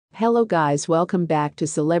Hello guys, welcome back to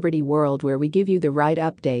Celebrity World, where we give you the right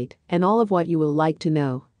update and all of what you will like to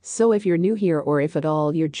know. So if you're new here, or if at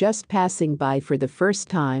all you're just passing by for the first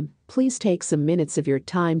time, please take some minutes of your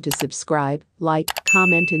time to subscribe, like,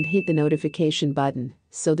 comment and hit the notification button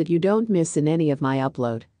so that you don't miss any of my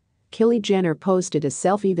upload. Kylie Jenner posted a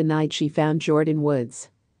selfie the night she found Jordyn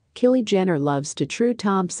Woods. Kylie Jenner loves to True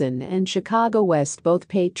Thompson and Chicago West both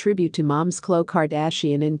paid tribute to moms Khloe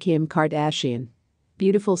Kardashian and Kim Kardashian.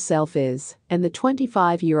 Beautiful selfies, and the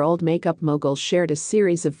 25-year-old makeup mogul shared a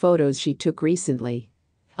series of photos she took recently.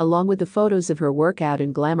 Along with the photos of her workout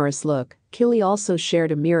and glamorous look, Kylie also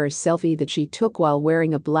shared a mirror selfie that she took while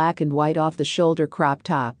wearing a black and white off-the-shoulder crop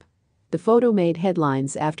top. The photo made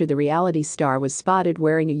headlines after the reality star was spotted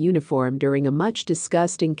wearing a uniform during a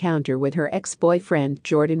much-discussed encounter with her ex-boyfriend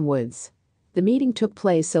Jordyn Woods. The meeting took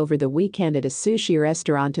place over the weekend at a sushi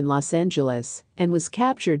restaurant in Los Angeles and was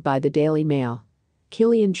captured by the Daily Mail.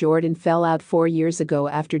 Kylie and Jordyn fell out 4 years ago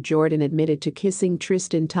after Jordyn admitted to kissing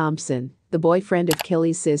Tristan Thompson, the boyfriend of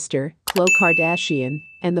Kylie's sister, Khloe Kardashian,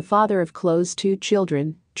 and the father of Khloe's 2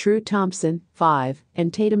 children, True Thompson, 5,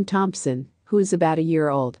 and Tatum Thompson, who is about a year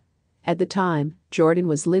old. At the time, Jordyn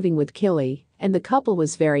was living with Kylie, and the couple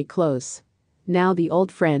was very close. Now the old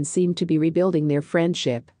friends seem to be rebuilding their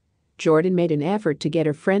friendship. Jordyn made an effort to get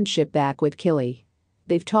her friendship back with Kylie.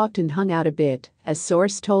 They've talked and hung out a bit, a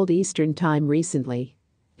source told Eastern Time recently.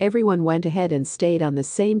 Everyone went ahead and stayed on the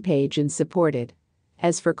same page and supported.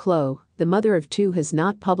 As for Khloe, the mother of 2 has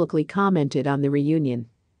not publicly commented on the reunion.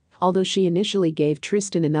 Although she initially gave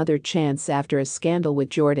Tristan another chance after a scandal with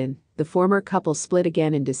Jordyn, the former couple split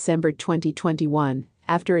again in December 2021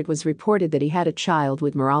 after it was reported that he had a child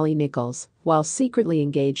with Morley Nichols while secretly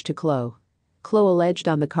engaged to Khloe. Khloe alleged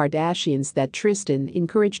on the Kardashians that Tristan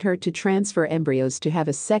encouraged her to transfer embryos to have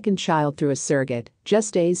a second child through a surrogate,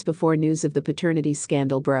 just days before news of the paternity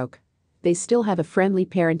scandal broke. They still have a friendly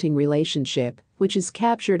parenting relationship, which is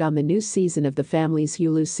captured on the new season of the family's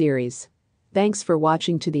Hulu series. Thanks for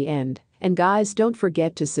watching to the end, and guys, don't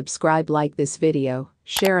forget to subscribe, like this video,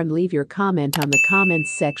 share and leave your comment on the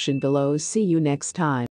comments section below. See you next time.